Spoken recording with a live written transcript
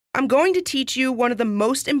I'm going to teach you one of the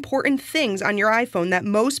most important things on your iPhone that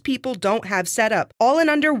most people don't have set up, all in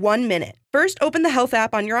under 1 minute. First, open the Health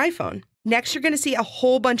app on your iPhone. Next, you're going to see a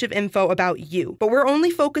whole bunch of info about you, but we're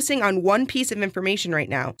only focusing on one piece of information right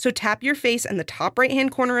now, so tap your face in the top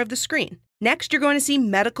right-hand corner of the screen. Next, you're going to see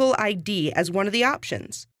Medical ID as one of the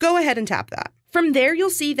options. Go ahead and tap that. From there, you'll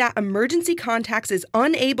see that Emergency Contacts is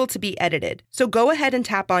unable to be edited, so go ahead and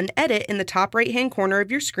tap on Edit in the top right-hand corner of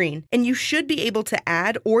your screen, and you should be able to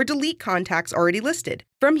add or delete contacts already listed.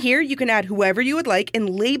 From here, you can add whoever you would like and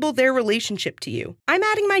label their relationship to you. I'm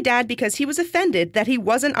adding my dad because he was offended that he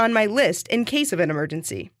wasn't on my list in case of an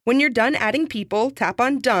emergency. When you're done adding people, tap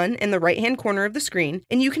on Done in the right-hand corner of the screen,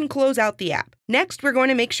 and you can close out the app. Next, we're going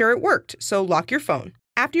to make sure it worked, so lock your phone.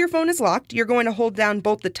 After your phone is locked, you're going to hold down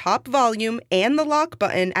both the top volume and the lock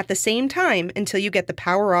button at the same time until you get the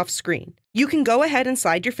power off screen. You can go ahead and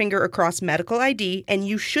slide your finger across Medical ID, and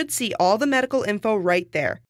you should see all the medical info right there.